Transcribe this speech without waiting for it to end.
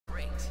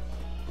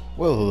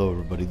Well, hello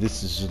everybody,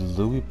 this is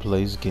Louis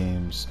Plays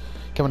Games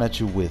coming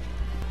at you with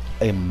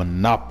a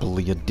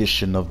Monopoly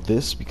edition of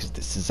this because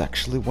this is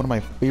actually one of my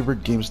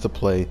favorite games to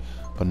play,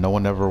 but no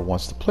one ever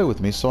wants to play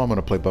with me, so I'm going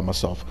to play by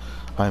myself.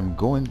 I'm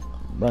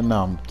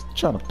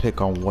trying to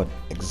pick on what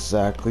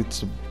exactly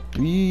to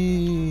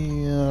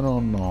be. I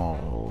don't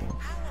know.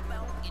 How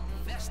about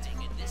investing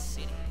in this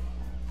city?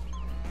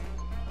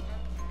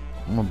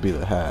 I'm going to be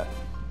the hat.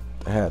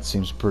 The hat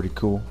seems pretty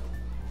cool.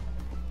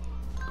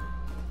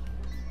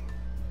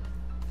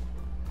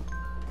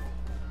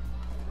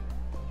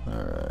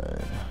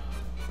 Alright.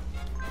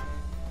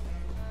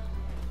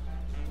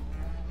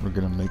 We're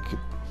gonna make it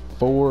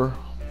 4.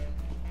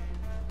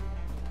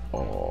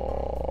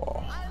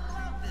 Oh. I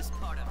love this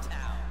part of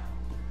town.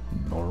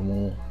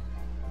 Normal.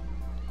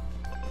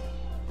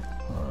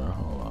 Alright,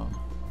 hold on.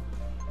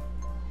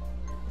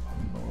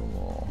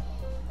 Normal.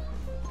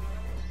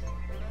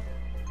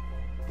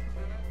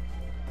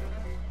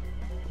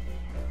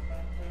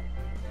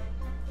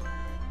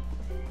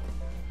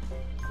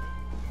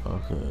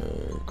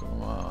 Okay,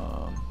 come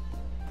on.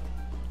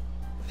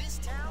 This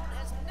town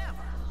has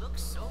never looked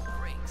so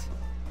great.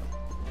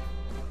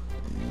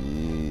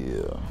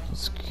 Yeah,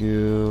 let's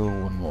go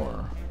one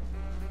more.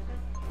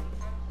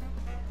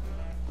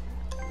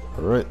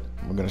 Alright,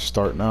 we're gonna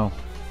start now.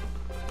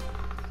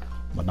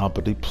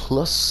 Monopoly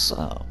Plus.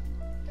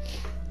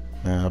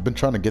 Man, I've been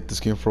trying to get this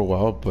game for a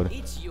while, but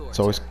it's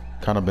always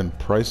kind of been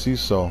pricey,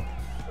 so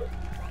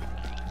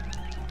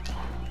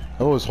I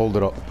always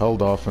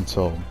held off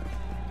until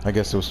I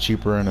guess it was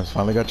cheaper, and it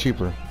finally got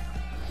cheaper.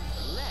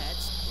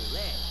 Let's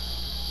play.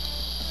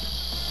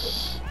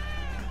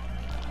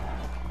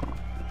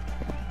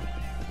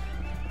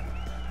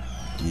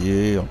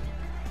 Yeah.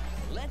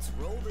 Let's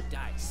roll the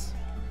dice.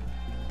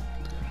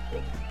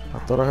 I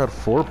thought I had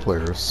 4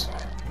 players.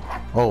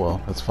 Oh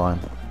well, that's fine.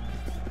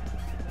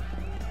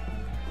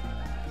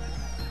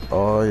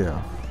 Oh yeah.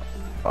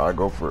 I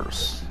go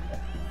first.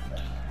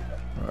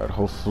 Alright,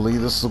 hopefully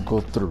this will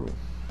go through.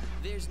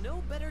 There's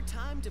no better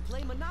time to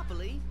play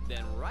Monopoly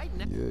than right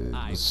now. Yeah,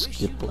 I let's wish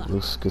skip you all luck.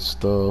 this good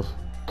stuff.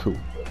 Cool.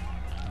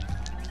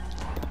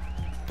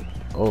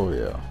 Oh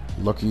yeah.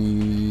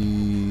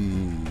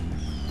 Lucky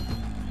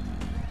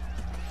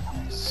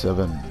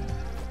 7.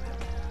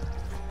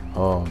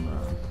 Oh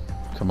man.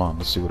 Come on,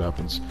 let's see what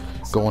happens.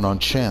 Going on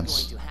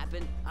chance. Going to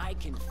happen. I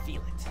can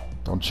feel it.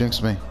 Don't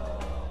jinx me.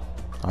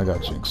 I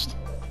got jinxed.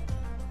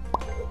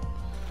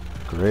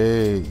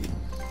 Great.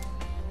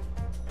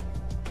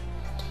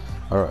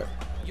 Alright.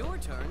 Your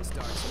turn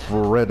starts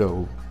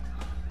now.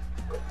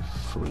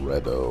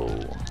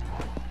 Fredo.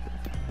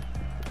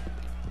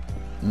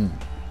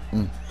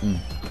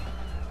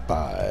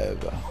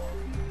 5.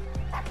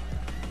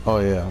 Oh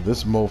yeah,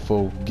 this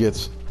mofo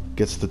gets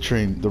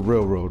the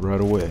railroad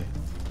right away.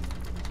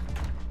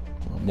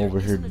 I'm There over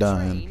here isn't a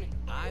dying. train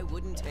I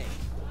wouldn't take.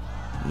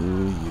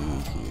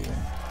 Yeah.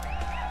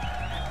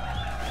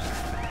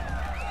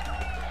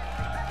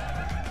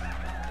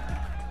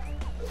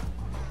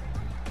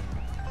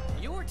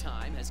 Your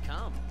time has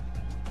come.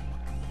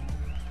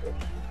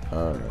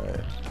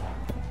 Alright.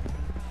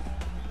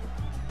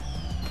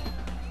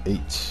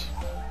 8.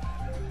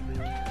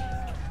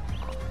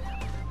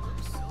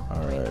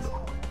 Alright.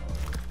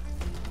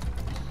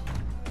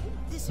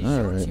 This is your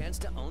Alright. chance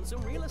to own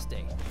some real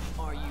estate.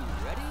 Are you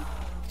ready?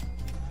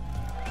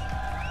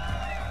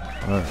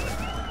 Alright.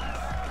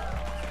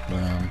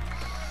 Man.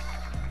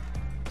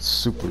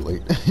 Super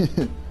late.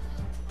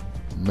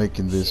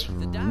 Making this Shake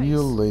the dice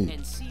real late.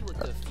 and see what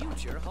the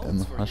future holds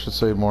And for I you. should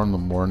say more in the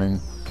morning.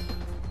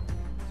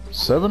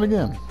 7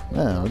 again.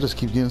 Man, I'll just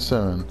keep getting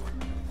 7.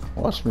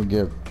 Watch me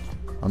get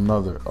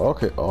another.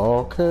 Okay,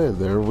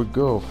 there we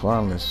go.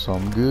 Finally,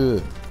 some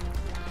good.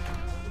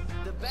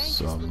 The bank is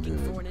Some looking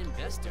good. for an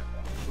investor.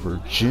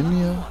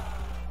 Virginia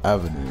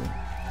Avenue.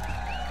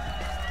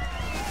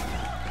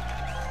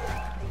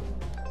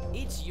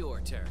 It's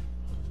your turn.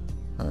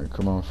 Alright,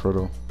 come on,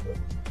 Frodo.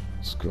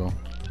 Let's go.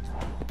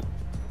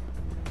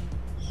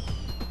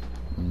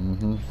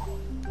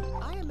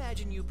 I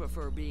imagine you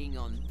prefer being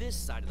on this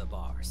side of the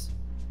bars.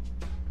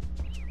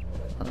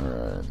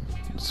 Alright,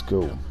 let's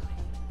go.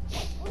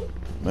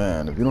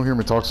 Man, if you don't hear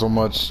me talk so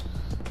much,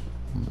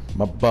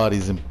 my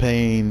body's in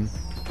pain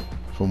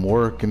from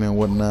working and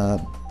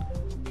whatnot,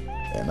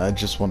 and I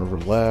just want to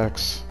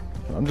relax.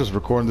 I'm just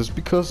recording this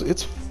because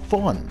it's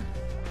fun,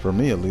 for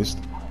me at least.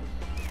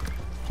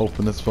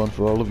 Hoping it's fun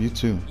for all of you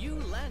too. You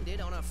landed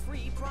on a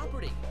free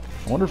property.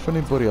 I wonder if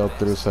anybody out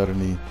there has had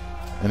any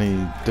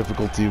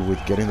difficulty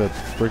with getting that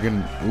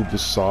friggin'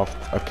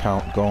 Ubisoft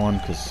account going,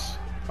 because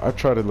I've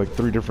tried it like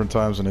 3 different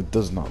times and it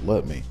does not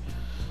let me.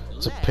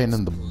 It's a pain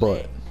in the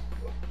butt.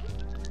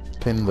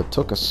 Pain in the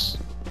tuchus.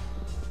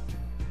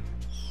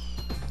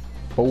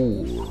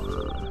 4.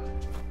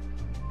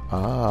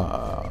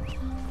 Ah.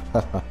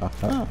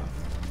 Are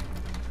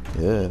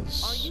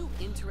Yes. you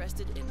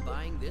interested in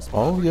buying this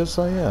Oh, property? yes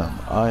I am.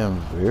 I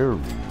am very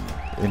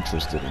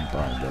interested in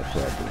buying that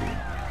property.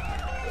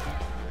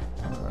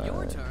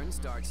 Your turn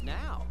starts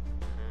now.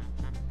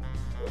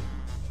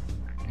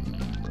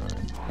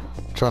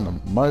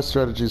 My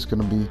strategy is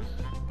gonna be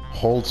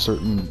hold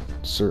certain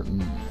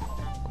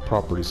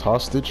properties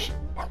hostage,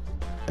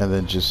 and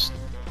then just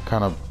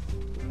kind of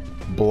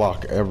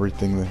block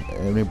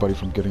anybody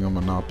from getting a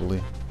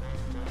monopoly.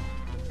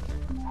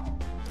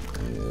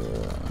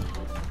 Yeah.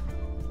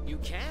 You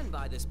can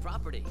buy this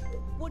property.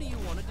 What do you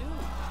want to do?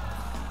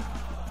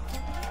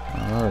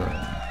 All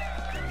right.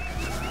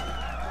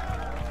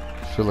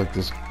 I feel like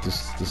this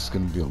is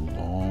gonna be a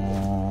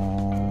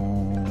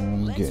long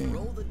game. Let's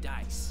roll the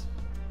dice.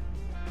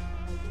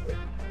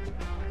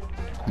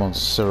 Come on,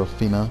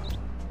 Saraphina.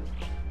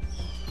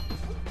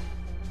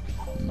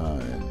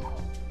 9.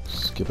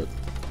 Skip it.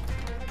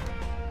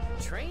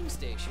 Train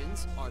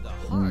stations are the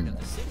heart of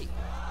the city.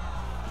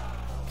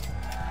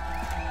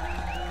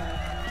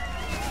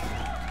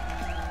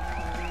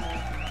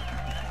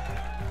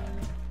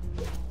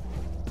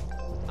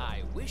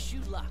 I wish you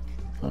luck.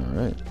 All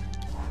right.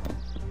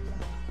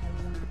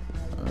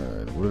 All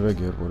right. What did I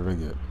get? What did I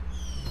get?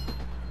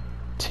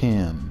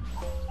 10.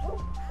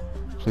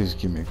 Please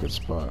give me a good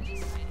spot.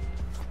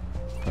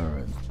 All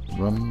right.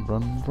 Run,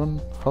 run,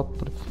 run.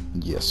 Hop.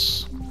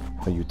 Yes.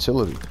 A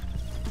utility.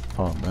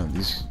 Oh man,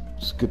 it's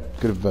good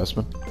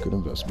investment. Good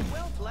investment.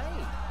 Well played.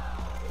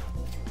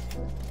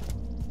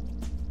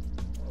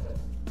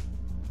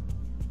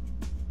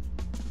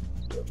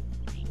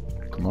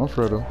 Come on,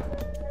 Fredo.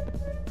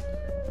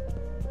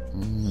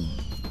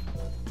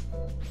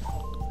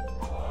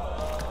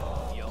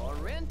 Your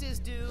rent is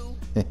due.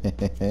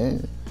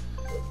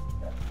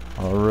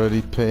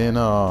 Already paying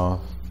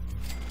off.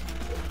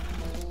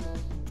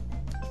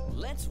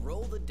 Let's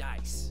roll the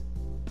dice.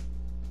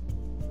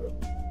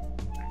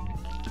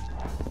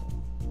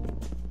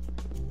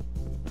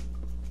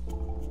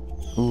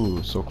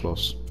 Ooh, so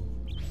close.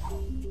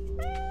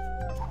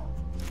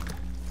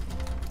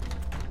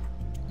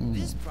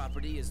 This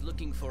property is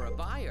looking for a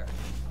buyer.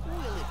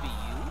 Will it be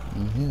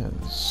you? Yeah,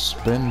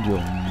 spend your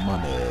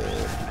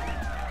money.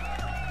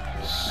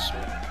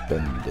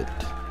 Spend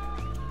it.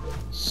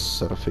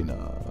 Saraphina.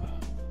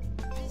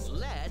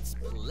 Let's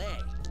play.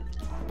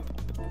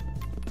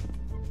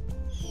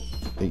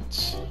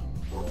 8.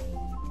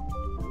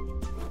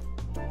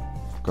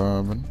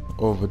 Garmin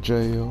over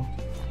jail.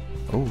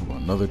 Oh,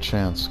 another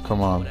chance.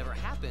 Come on. Whatever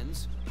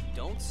happens,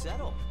 don't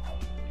settle.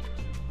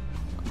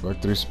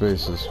 Back 3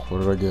 spaces. What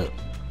did I get?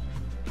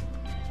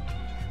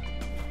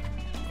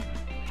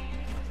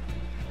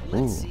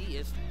 Let's Ooh. see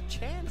if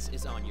chance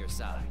is on your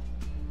side.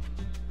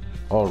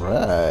 All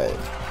right.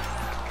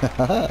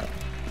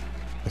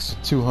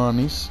 Extra 2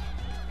 honeys.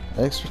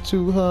 Extra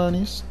 2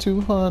 honeys.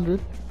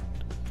 200.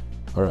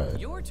 All right.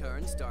 Your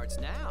turn starts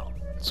now.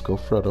 Let's go,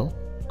 Fredo.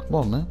 Come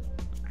on, man.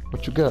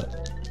 What you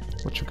got?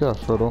 What you got,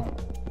 Fredo?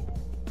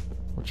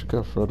 What you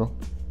got, Fredo?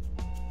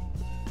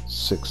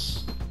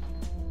 6.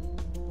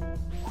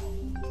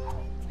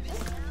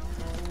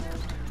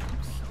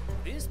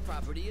 This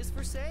property is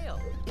for sale.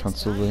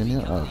 Pennsylvania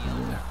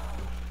Avenue.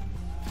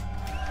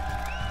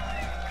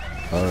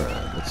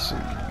 Alright, let's see.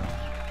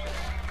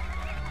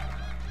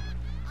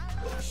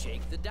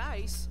 Shake the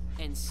dice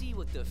and see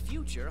what the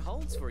future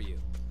holds for you.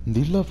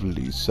 The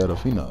lovely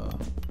Saraphina.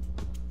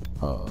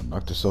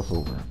 Knocked herself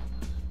over.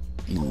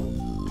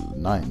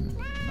 9.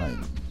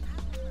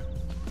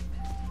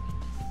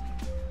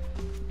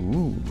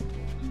 Ooh.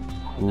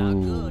 Not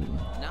Ooh. good.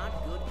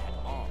 Not good at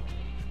all.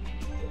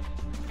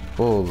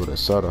 Pobre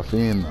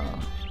Saraphina.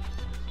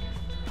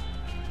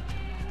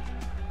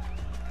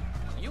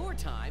 Your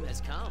time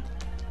has come.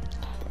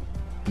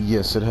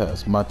 Yes, it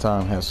has. My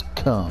time has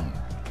come.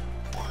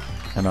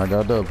 And I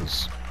got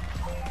doubles.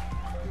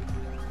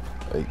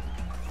 Hey.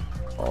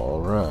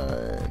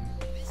 Alright.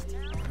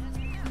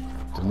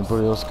 Did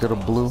anybody else get a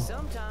blue?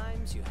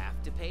 Sometimes you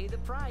have to pay the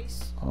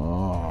price.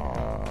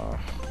 Ah.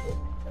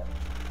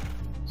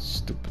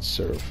 Stupid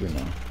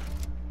Seraphina.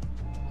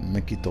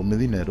 Me quitó mi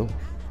dinero.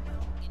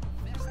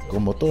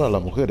 Como todas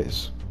las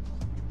mujeres.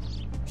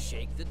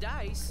 Shake the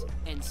dice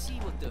and see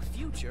what the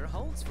future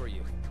holds for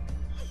you.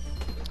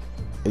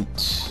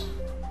 8.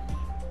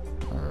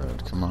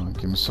 Alright, come on.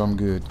 Give me some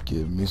good.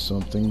 Give me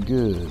something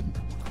good.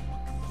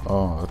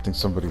 Oh, I think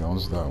somebody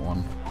owns that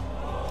one.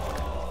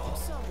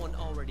 Someone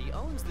already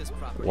owns this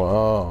property.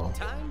 Wow.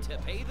 Time to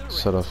pay the rent.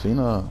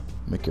 Seraphina,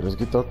 ¿me quieres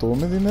quitar todo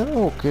mi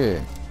dinero o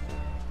qué?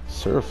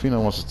 Seraphina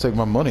wants to take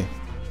my money.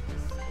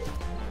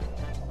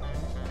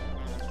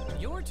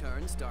 Your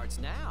turn starts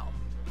now.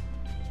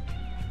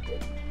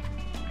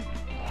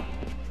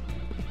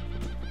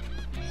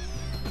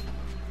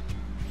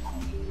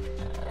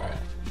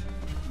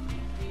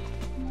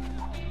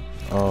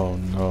 Oh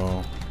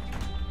no.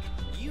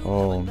 You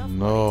Oh, have enough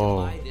no.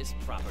 money to buy this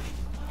property.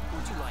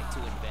 Would you like to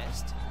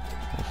invest?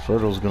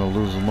 Fredo's gonna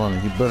lose the money.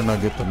 He better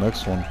not get the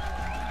next one.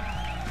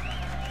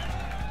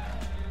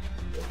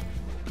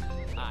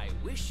 I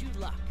wish you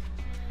luck.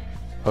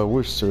 I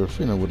wish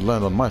Seraphina would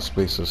land on my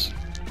spaces.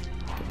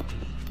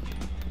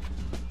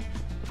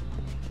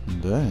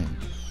 Dang.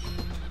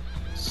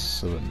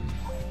 7.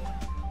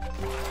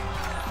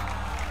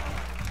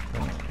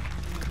 Oh,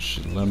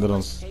 she landed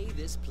on Pay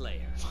this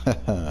player.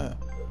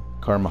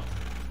 Karma.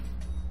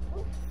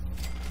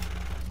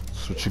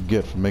 That's what you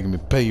get for making me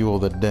pay you all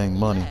that dang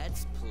money.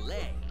 Let's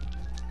play.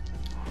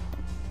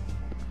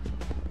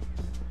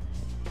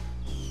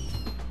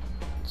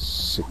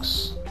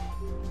 6.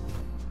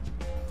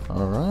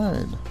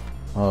 Alright.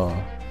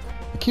 I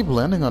keep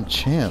landing on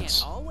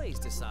chance. Can't always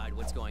decide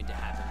what's going to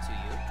happen to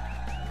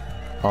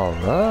you.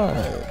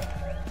 Alright.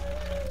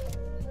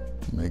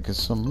 Making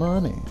some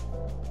money.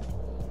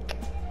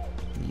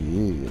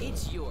 Yeah.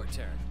 It's your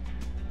turn.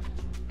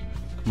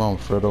 Come on,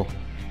 Fredo.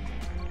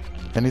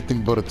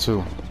 Anything but a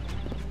 2.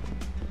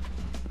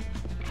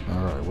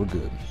 Alright, we're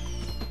good.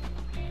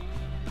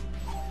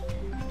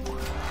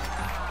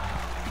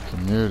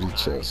 Community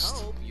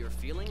chest. Hope you're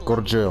feeling Go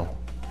to jail.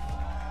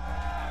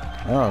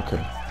 Oh,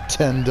 okay.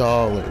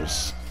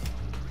 $10.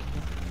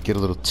 Get a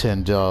little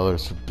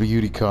 $10 for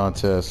beauty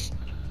contest.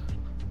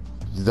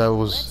 That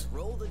was Let's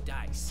roll the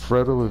dice.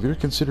 Fredo. If you're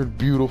considered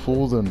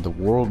beautiful, then the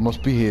world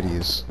must be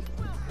hideous.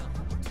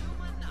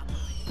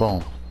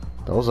 Boom.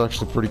 That was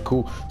actually pretty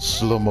cool.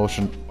 Slow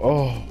motion.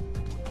 Oh,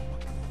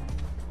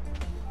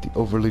 the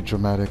overly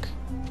dramatic.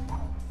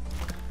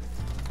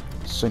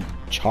 St. This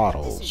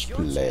Charles is your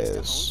chance to own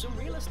Place. some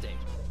real estate.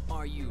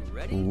 Are you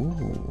ready?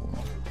 Ooh.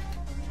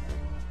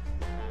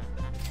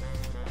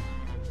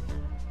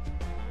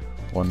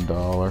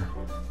 $1.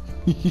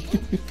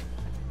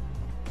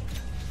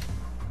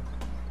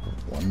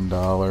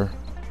 $1.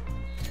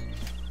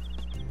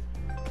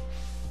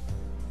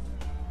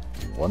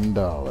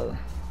 $1.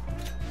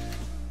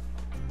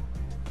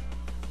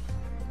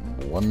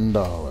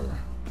 $1.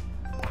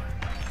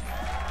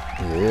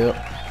 Yep.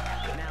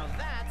 Now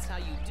that's how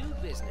you do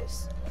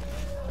business.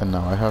 And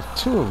now I have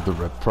 2 of the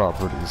red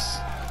properties.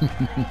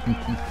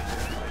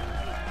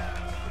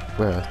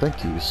 Well,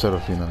 thank you,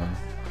 Saraphina.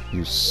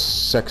 You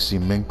sexy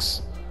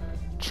minx.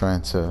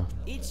 Trying to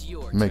It's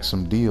your make turn.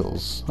 some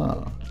deals,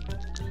 huh?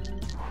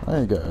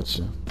 I got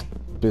you.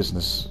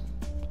 Business.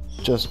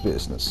 Just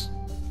business.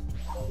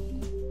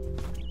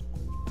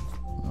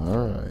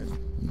 Alright.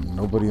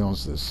 Nobody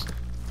owns this.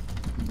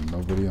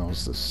 Nobody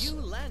owns this. You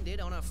landed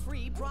on a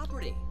free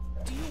property.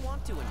 Do you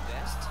want to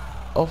invest?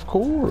 Of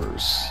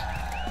course.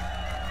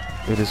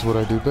 It is what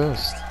I do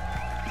best.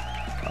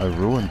 I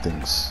ruin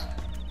things.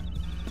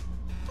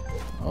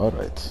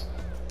 Alright.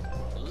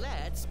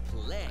 Let's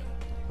play.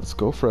 Let's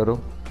go, Fredo.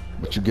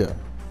 What you got?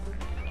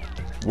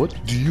 What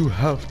do you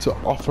have to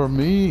offer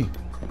me?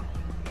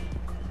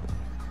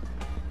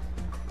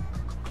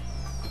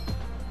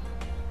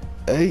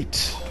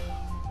 $8.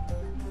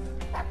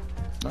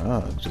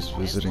 Just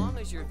visiting. As long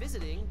as you're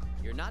visiting,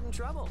 you're not in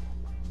trouble.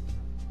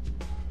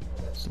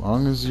 As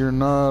long as you're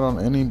not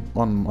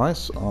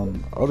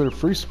on other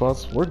free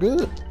spots, we're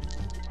good.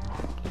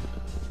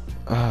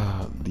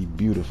 The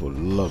beautiful,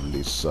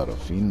 lovely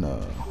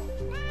Saraphina.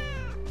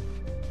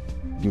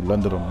 You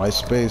landed on my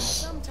space.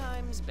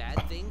 Sometimes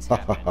bad things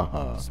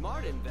happen.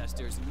 Smart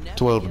investors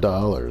never give up.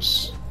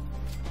 $12.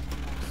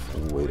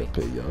 Way to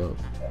pay you up.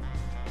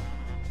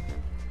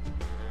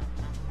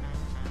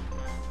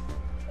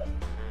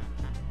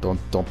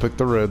 Don't pick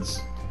the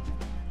reds.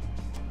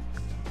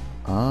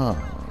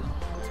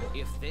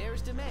 If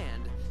there's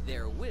demand,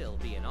 there will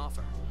be an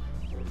offer.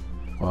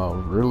 Wow,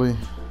 really?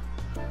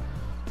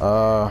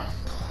 How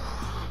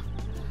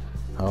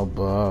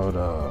about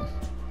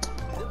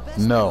The best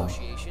no.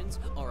 negotiations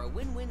are a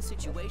win-win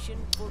situation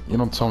for You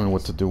don't tell me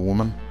what to do,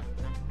 woman.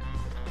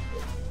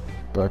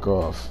 Back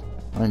off.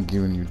 I ain't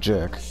giving you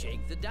jack.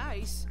 shake the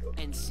dice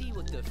and see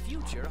what the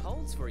future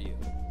holds for you.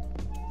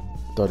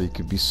 Thought he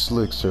could be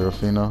slick,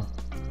 Seraphina.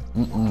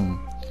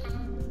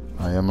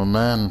 I am a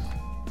man.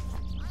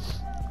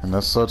 And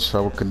as such, I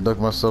will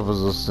conduct myself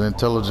as an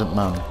intelligent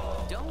man.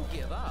 Don't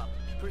give up.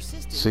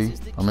 Persistence See? is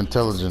the I'm key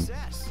intelligent. to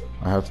success.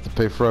 I have to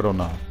pay Fredo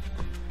now.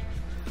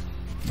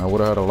 I would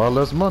have had a lot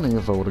less money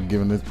if I would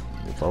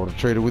have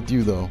traded with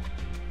you, though.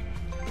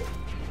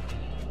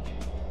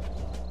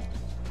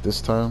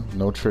 This time,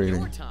 no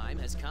trading. Your time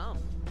has come.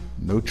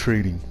 No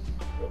trading.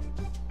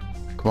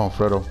 Come on,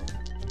 Fredo.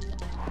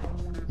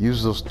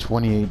 Use those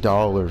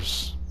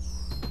 $28.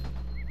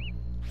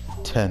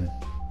 10.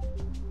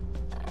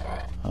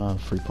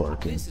 Free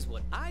parking. This is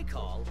what I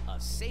call a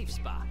safe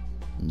spot.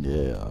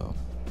 Yeah.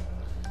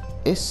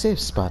 A safe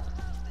spot.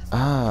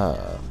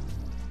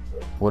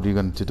 What are you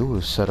going to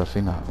do,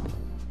 Saraphina?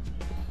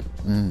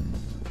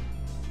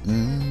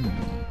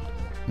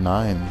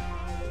 9.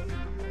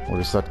 Where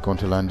is that going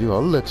to land you?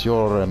 I'll let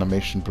your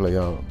animation play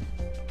out.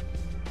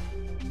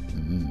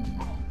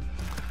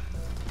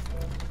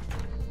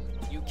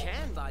 You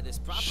can buy this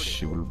property.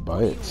 She will buy What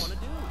do you it. want to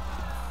do?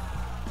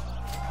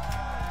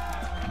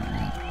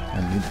 I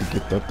need to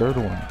get that third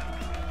one.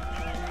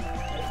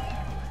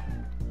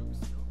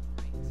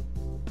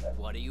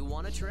 What do you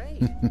want to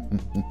trade?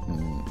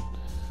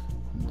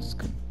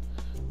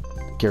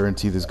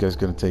 Guarantee this guy's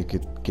gonna take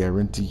it.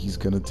 Guarantee he's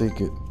gonna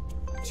take it.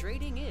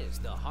 Trading is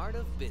the heart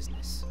of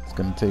business. He's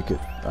gonna take it.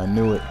 I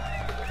knew it.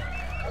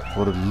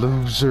 What a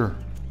loser.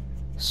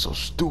 So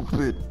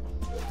stupid.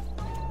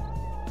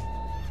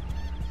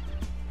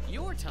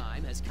 Your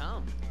time has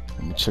come.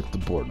 Let me check the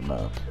board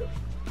map.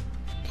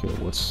 Okay,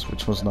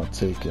 which one's not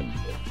taken?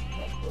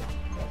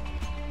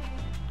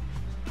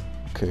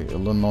 Okay,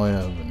 Illinois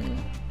Avenue.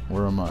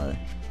 Where am I?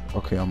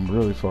 Okay, I'm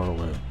really far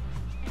away.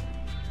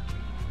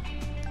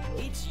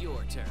 It's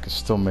your turn. Can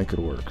still make it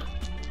work.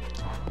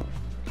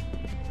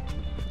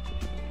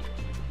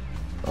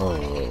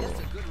 Hey, that's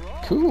a good roll.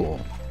 Cool.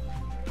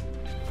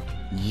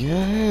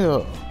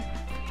 Yeah.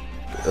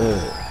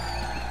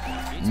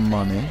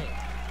 Money.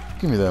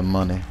 Give me that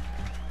money.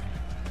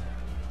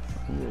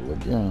 Roll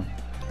again.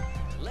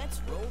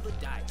 Let's roll the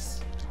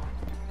dice.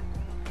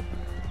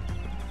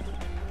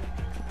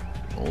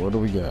 What do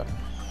we got?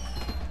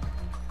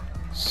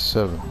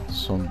 7.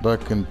 So I'm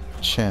back in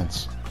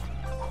chance.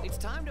 It's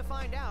time to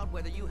find out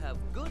whether you have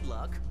good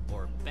luck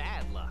or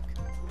bad luck.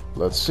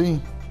 Let's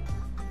see.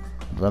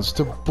 Advance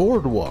to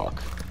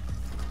Boardwalk.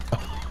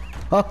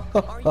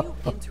 Are you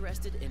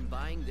interested in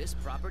buying this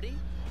property?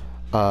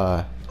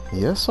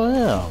 Yes I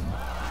am.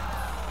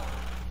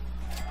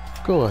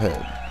 Go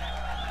ahead.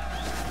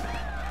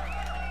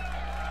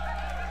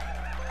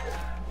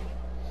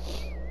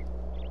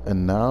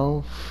 And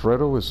now,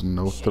 Fredo is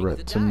no Shake the threat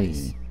to dice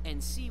me.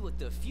 and see what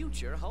the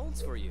future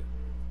holds for you.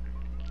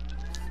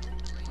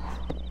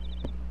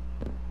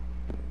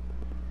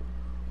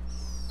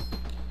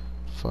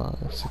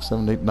 5, 6,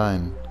 7, 8,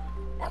 9.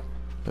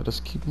 Let us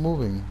keep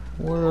moving.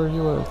 Where are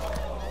you at?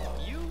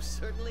 You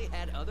certainly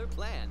had other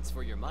plans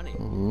for your money.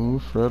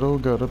 Ooh, Fredo,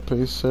 gotta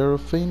pay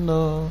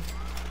Saraphina.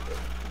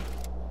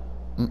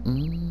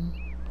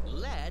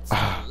 Let's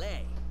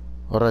play.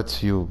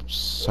 Alright, you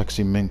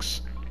sexy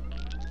minx.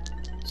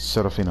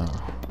 Saraphina,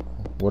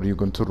 what are you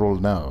going to roll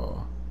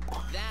now?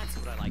 That's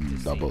what I like to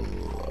Double.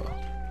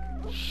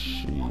 see.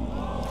 She.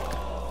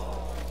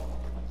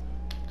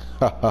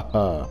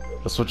 Hahaha.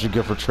 That's what you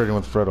get for trading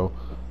with Fredo.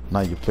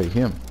 Now you pay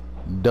him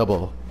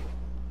double.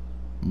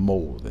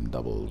 More than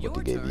double what Your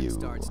he gave turn you.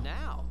 starts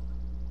now.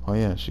 Oh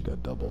yeah, she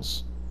got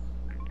doubles.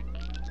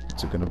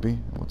 What's it gonna be?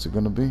 What's it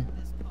gonna be?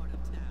 This part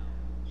of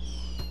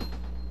town.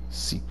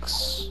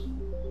 6.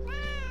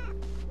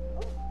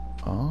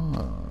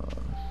 Ah.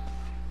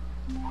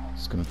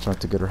 She's gonna try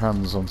to get her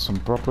hands on some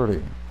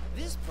property.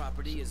 This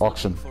property is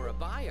Auction. looking for a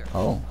buyer.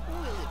 Oh.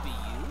 Will it be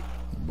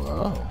you?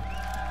 Wow.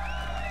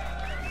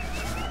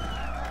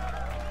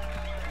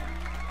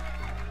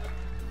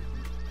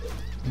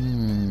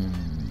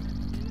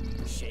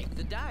 Shake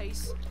the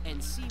dice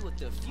and see what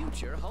the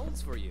future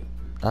holds for you.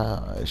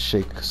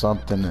 Shake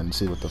something and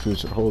see what the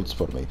future holds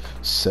for me.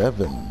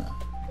 7.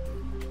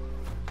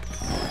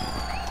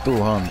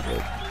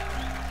 200.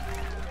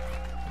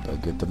 I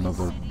get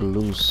another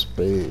blue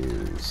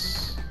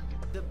space.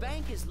 The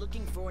bank is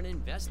looking for an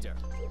investor.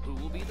 Who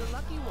will be the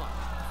lucky one?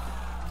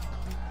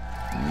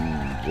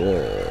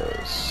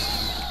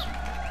 Yes.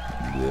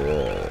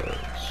 Yes.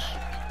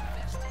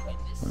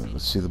 Alright,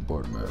 let's see the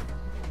board map.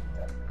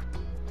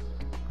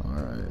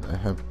 Alright, I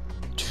have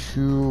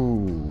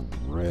 2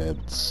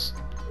 reds.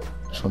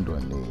 Which one do I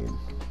need?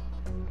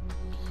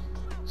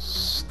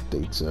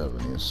 States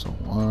Avenue, so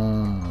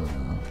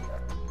 1,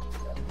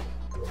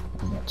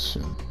 2,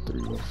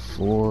 3,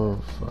 4,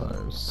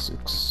 5,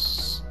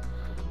 6.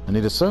 I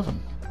need a 7.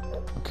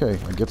 Okay,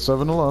 I get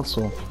 7 a lot,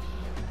 so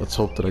let's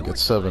hope that I get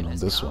 7 on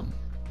this one.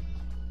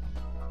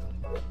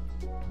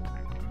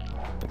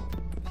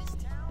 This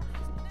town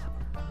has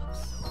never looked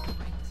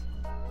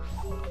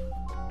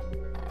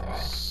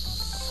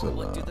so great.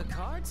 What do the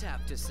cards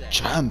have to say?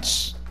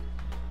 Chance.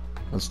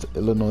 That's the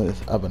Illinois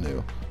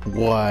Avenue.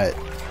 What?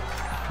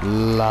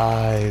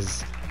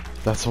 Lies.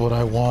 That's what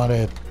I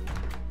wanted.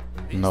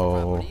 This No.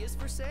 property is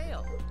for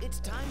sale. It's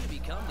time to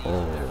become the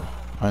owner. Oh,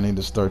 I need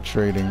to start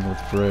trading with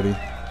Freddy.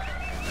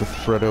 With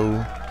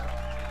Fredo.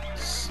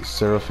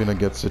 Saraphina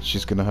gets it.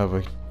 She's gonna have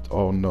a.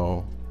 Oh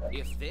no.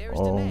 If there's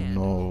Oh demand,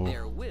 no.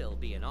 there will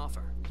be an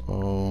offer.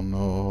 Oh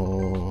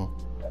no.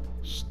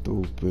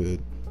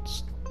 Stupid.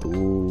 What's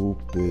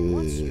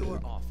Stupid. your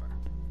offer?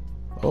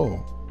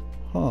 Oh.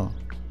 Huh.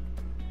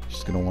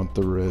 She's gonna want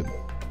the red.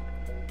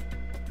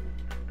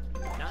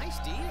 Nice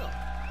deal.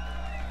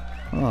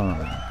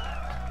 Huh.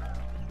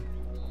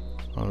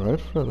 Alright,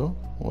 Fredo.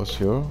 What's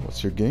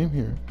your game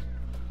here?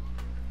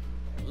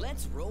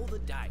 Let's roll the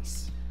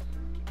dice.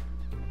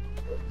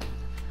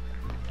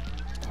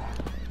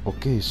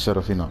 Okay,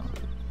 Saraphina.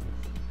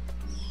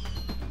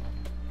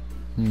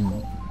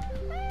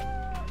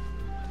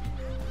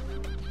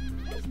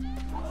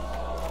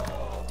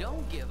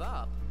 Don't give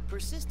up.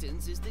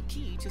 Persistence is the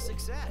key to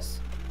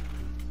success.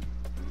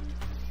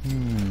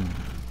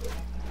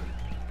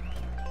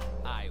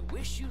 I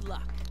wish you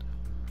luck.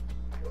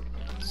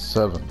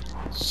 7.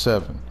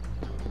 7.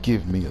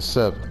 Give me a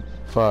 7.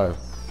 5.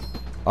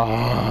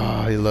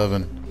 Ah,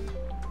 11.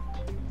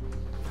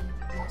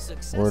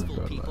 Successful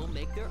God, people man.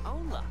 make their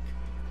own luck.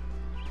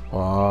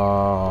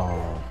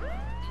 Wow.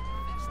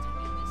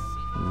 Investing in this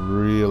city.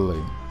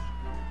 Really?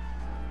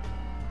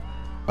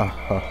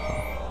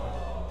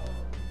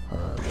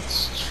 Alright,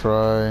 let's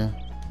try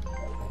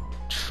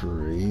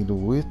trade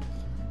with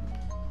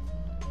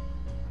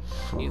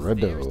If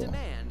there's Fredo.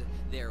 demand,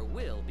 there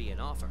will be an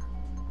offer.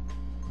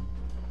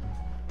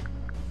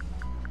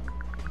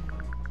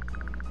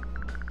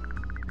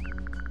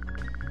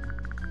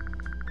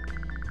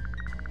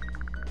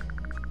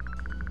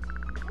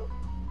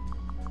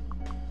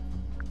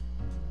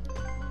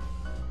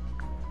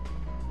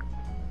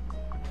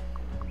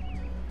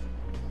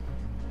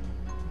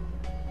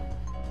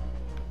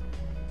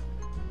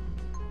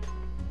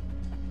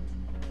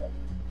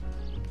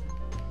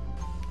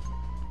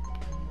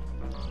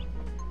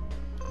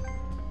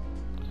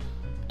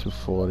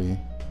 240.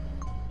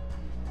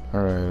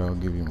 Alright, I'll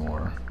give you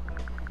more.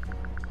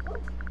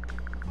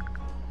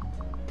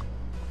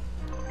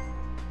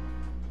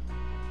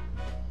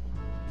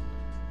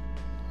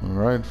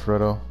 Alright,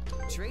 Fredo.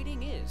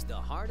 Trading is the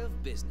heart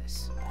of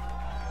business.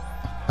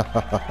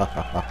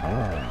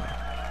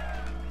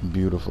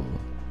 Beautiful.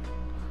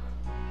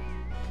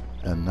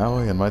 And now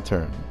I end my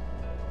turn.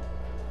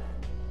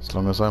 As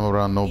long as I'm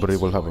around, nobody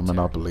will have a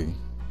monopoly.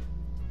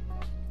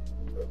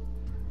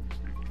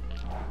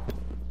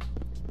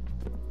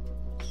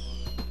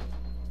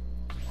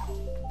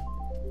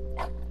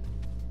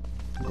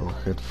 Go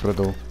ahead,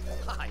 Fredo.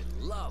 I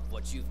love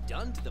what you've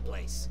done to the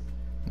place.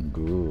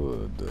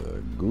 Good,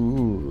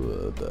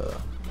 good.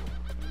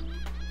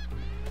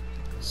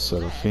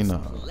 Saraphina.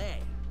 Play.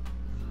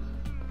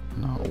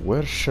 Now,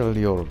 where shall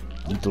your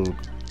little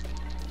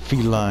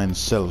feline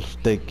self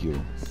take you?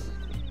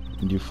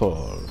 And you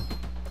fall.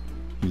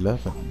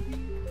 11.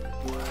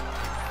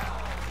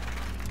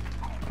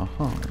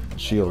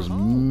 She owes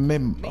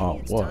Maybe oh,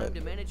 it's what? time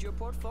to manage your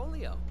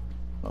portfolio.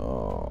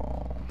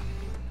 Oh,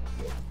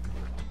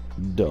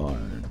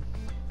 darn.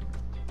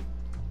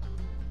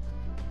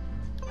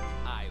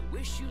 I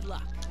wish you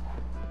luck.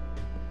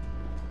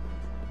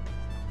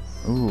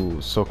 Ooh,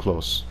 so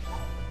close.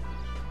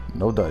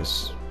 No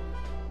dice.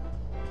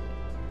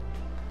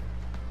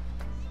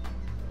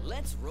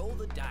 Let's roll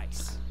the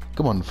dice.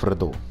 Come on,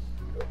 Fredo.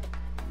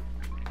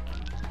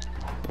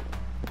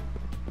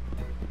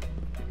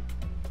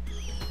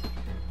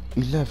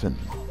 $11.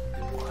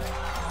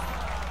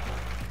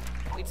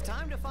 It's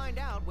time to find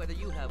out whether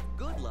you have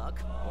good luck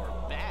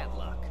or bad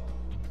luck.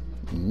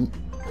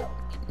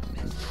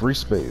 Free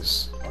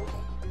space.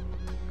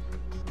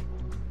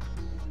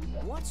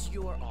 What's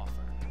your offer?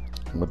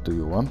 What do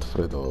you want,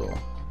 Fredo?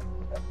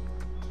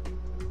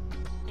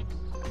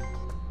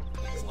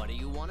 What do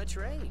you want to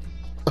trade?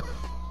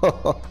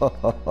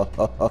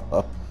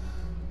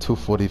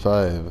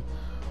 245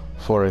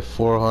 for a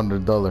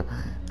 $400.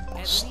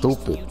 At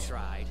Stupid. least you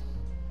tried.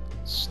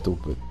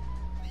 Stupid.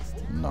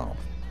 No.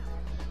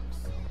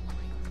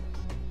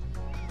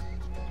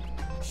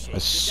 Shake I the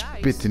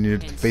spit dice in your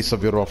and face see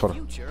of your what the offer.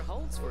 future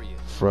holds for you.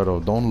 Fredo,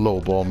 don't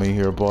lowball me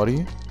here,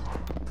 buddy.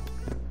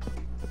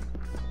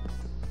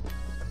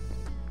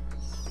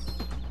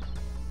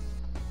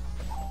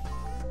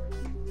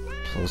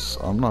 Plus,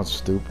 I'm not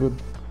stupid.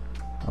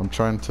 I'm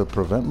trying to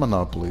prevent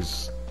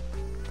monopolies.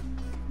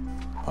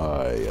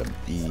 I am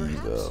Perhaps you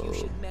evil.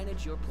 should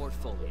manage your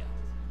portfolio.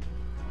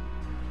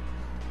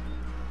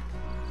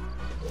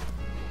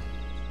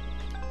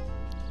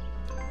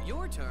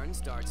 Your turn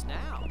starts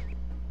now.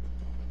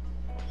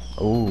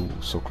 Oh,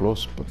 so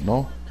close, but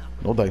no.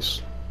 No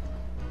dice.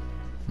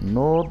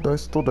 No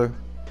dice today.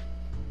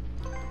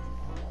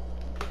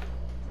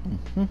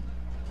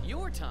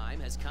 Your time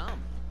has come.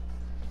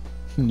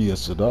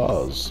 Yes, it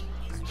does.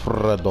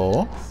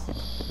 Fredo.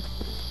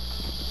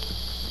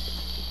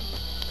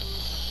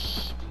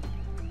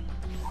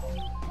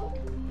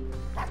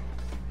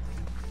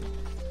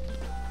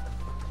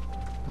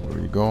 Where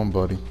are you going,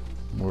 buddy?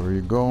 Where are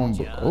you going?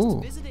 Just Oh,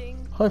 visiting.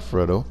 hi,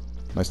 Fredo.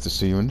 Nice to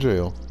see you in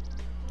jail.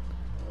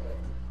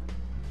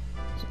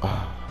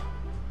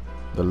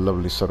 The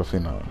lovely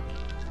Saraphina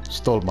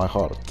stole my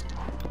heart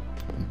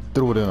and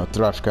threw it in a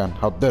trash can.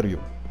 How dare you?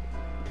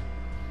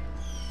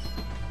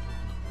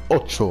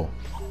 Ocho.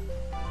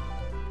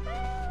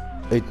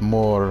 8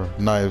 more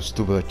knives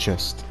to the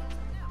chest.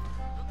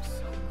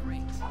 So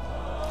great.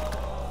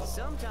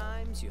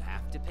 Sometimes you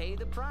have to pay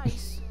the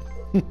price.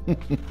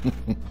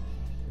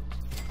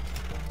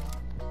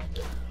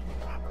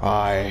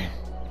 Aye,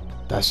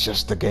 that's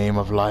just the game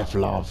of life,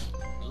 love.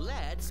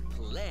 Let's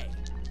play.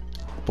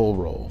 Full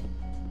roll.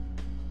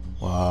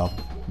 Wow.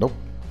 Nope.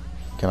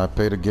 Can I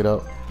pay to get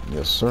out?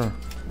 Yes, sir.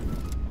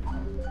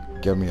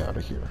 Get me out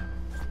of here.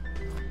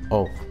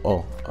 Oh,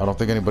 I don't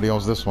think anybody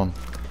owns this one.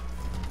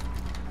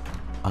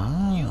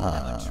 You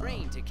have Ah. a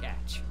train to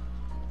catch.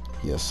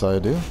 Yes, I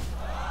do.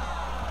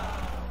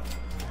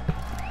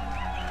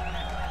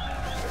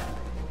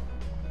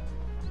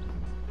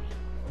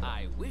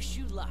 I wish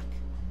you luck.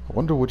 I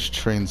wonder which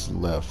train's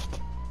left.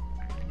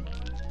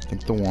 I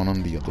think the one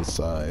on the other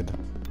side.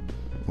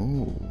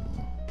 Ooh.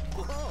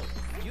 Whoa,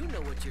 you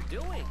know what you're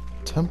doing.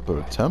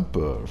 Temper,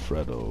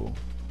 Fredo.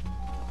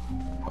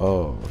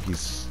 Oh,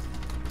 he's...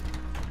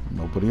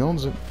 Nobody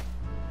owns it.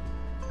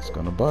 He's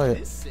gonna buy it.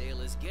 This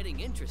sale is getting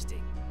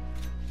interesting.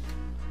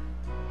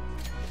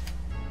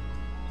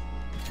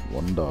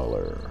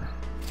 $1.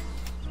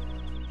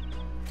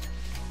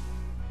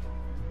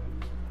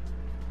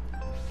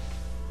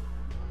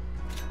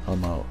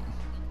 I'm out.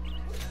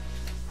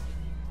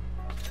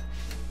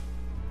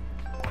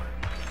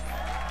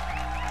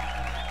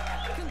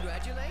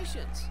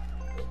 Congratulations.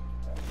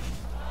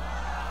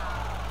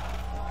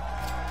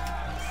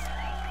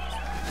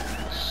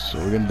 So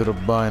we ended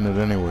up buying it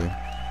anyway.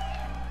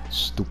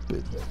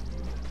 Stupid.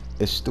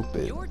 It's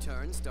stupid. Your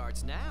turn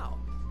starts now.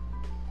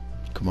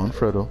 Come on,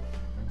 Fredo.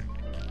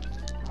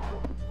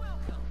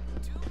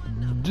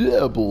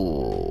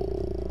 Double.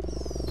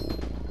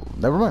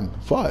 Never mind.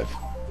 5.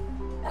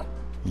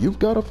 You've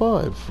got a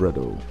 5,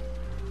 Fredo.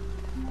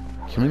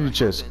 Community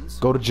chest.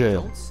 Go to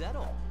jail. Don't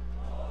settle.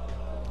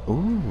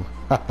 Ooh.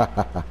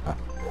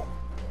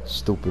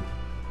 Stupid.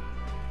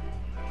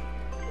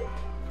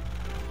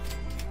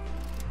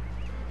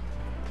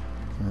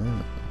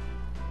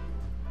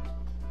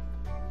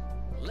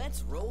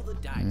 Let's roll the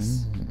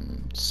dice.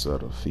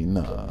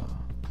 Saraphina.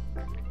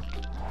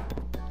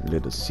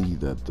 Let us see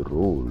that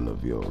roll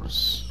of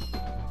yours.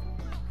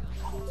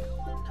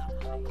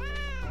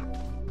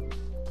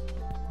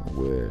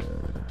 Where?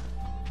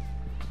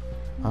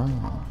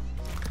 Ah.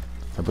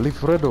 I believe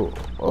Fredo.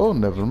 Oh,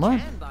 never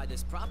mind. And buy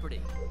this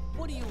property.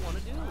 What do you want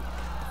to do?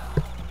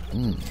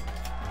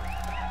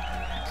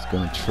 He's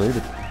gonna trade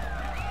it.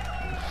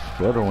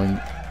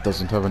 Fredo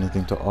doesn't have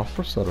anything to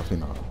offer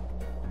Saraphina.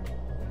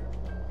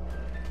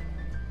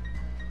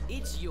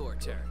 It's your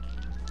turn.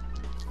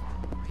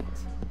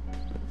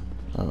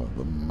 Oh,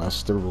 the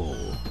master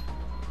roll.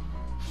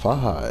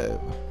 5.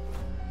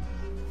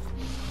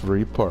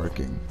 Free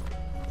parking.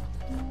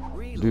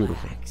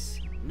 Beautiful. Relax.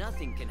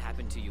 Nothing can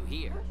happen to you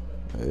here.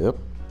 Yep,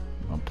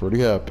 I'm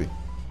pretty happy.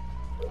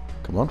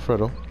 Come on,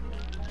 Fredo.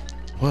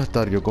 What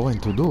are you going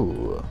to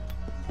do?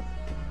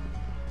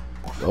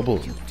 Double.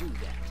 You do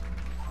that.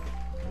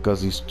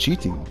 Because he's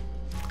cheating.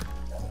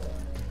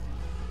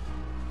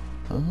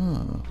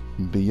 Ah,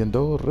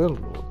 B&O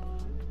Railroad.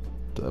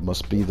 That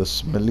must be the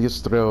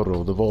smelliest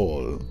railroad of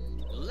all.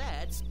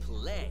 Let's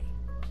play.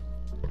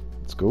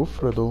 Let's go,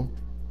 Fredo.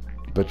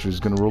 Bet you he's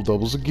gonna roll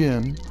doubles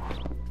again.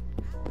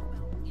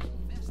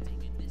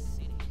 Investing in this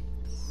city.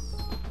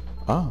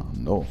 Ah,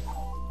 no.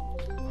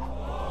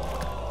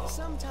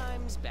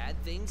 Sometimes bad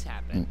things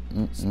happen.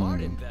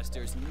 Smart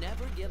investors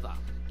never give up.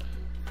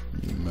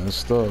 You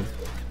messed up.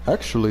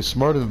 Actually,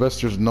 smart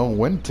investors know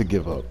when to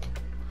give up.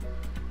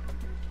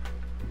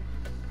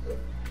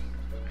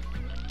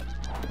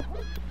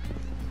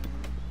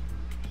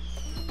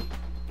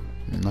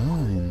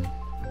 Nine.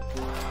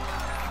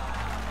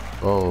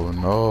 Oh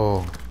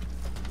no.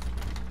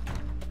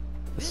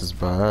 This is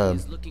bad.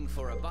 Is looking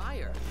for a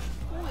buyer.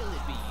 Will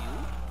it be you?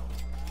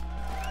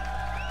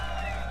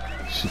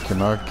 She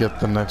cannot get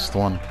the next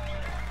one.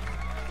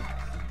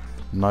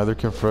 Neither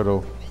can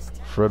Fredo.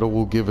 Fredo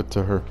will give it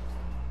to her.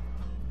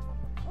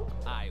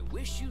 I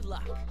wish you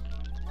luck.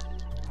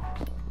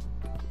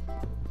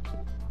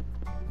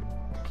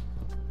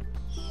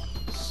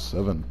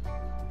 Seven.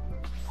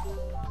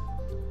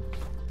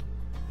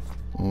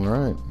 All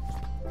right.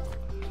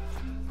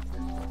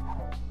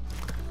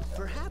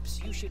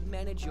 Perhaps you should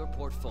manage your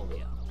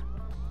portfolio.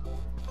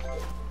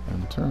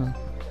 And turn.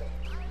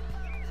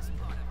 This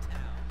part of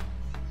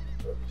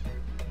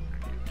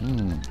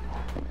town.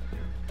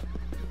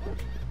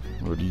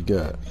 What do you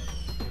got?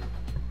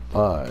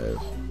 5.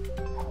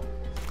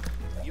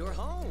 You're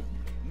home.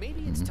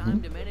 Maybe it's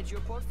time to manage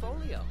your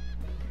portfolio.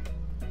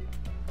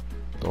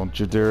 Don't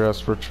you dare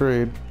ask for a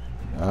trade.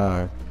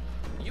 Alright.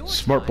 Your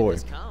Smart time boy.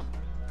 has come.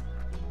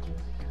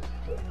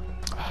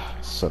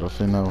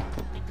 Saraphina.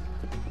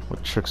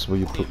 What tricks will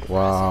you put?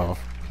 Wow.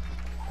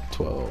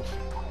 12.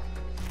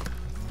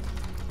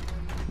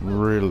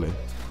 Really?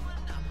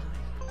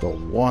 The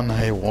one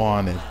I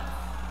wanted.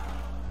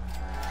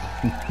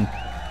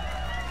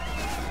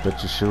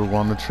 Bet you should have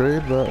won the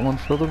trade, that one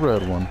for the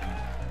red one.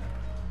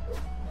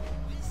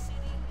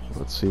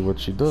 Let's see what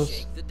she does.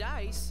 Shake the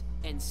dice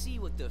and see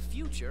what the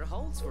future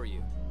holds for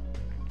you.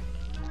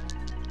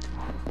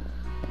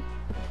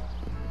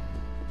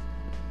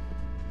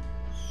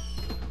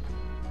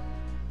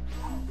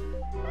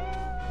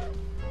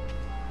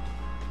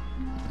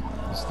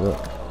 What's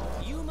that?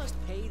 You must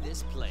pay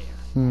this player.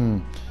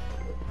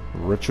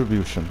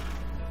 Retribution.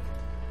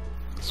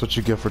 That's what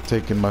you get for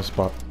taking my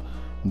spot.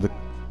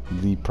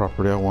 The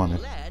property I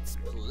wanted. Let's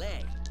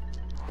play.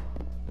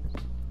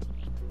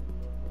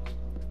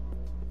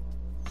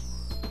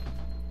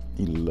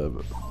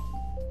 11.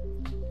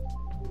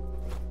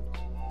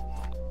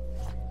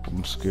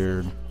 I'm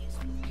scared.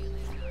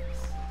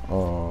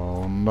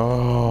 Oh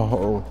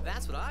no.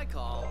 That's what I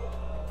call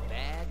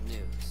bad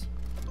news.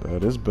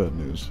 That is bad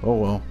news. Oh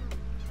well.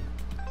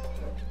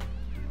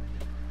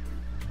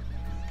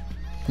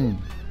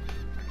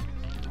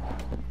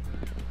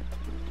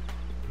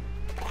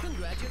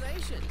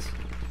 Congratulations.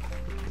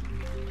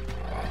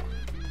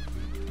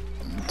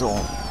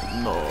 Don't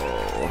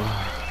know.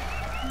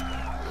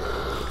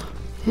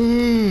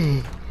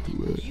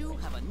 You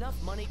have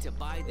enough money to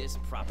buy this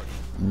property.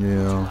 Would you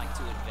Yeah. like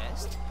to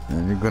invest?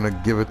 And you're gonna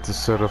give it to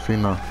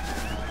Saraphina.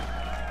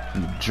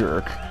 You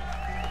jerk.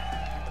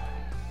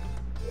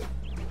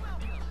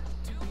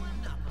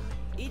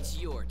 It's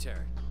your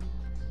turn.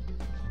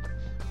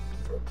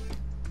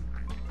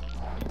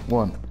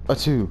 1, a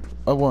 2,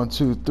 a 1,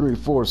 2, 3,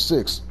 4,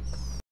 6.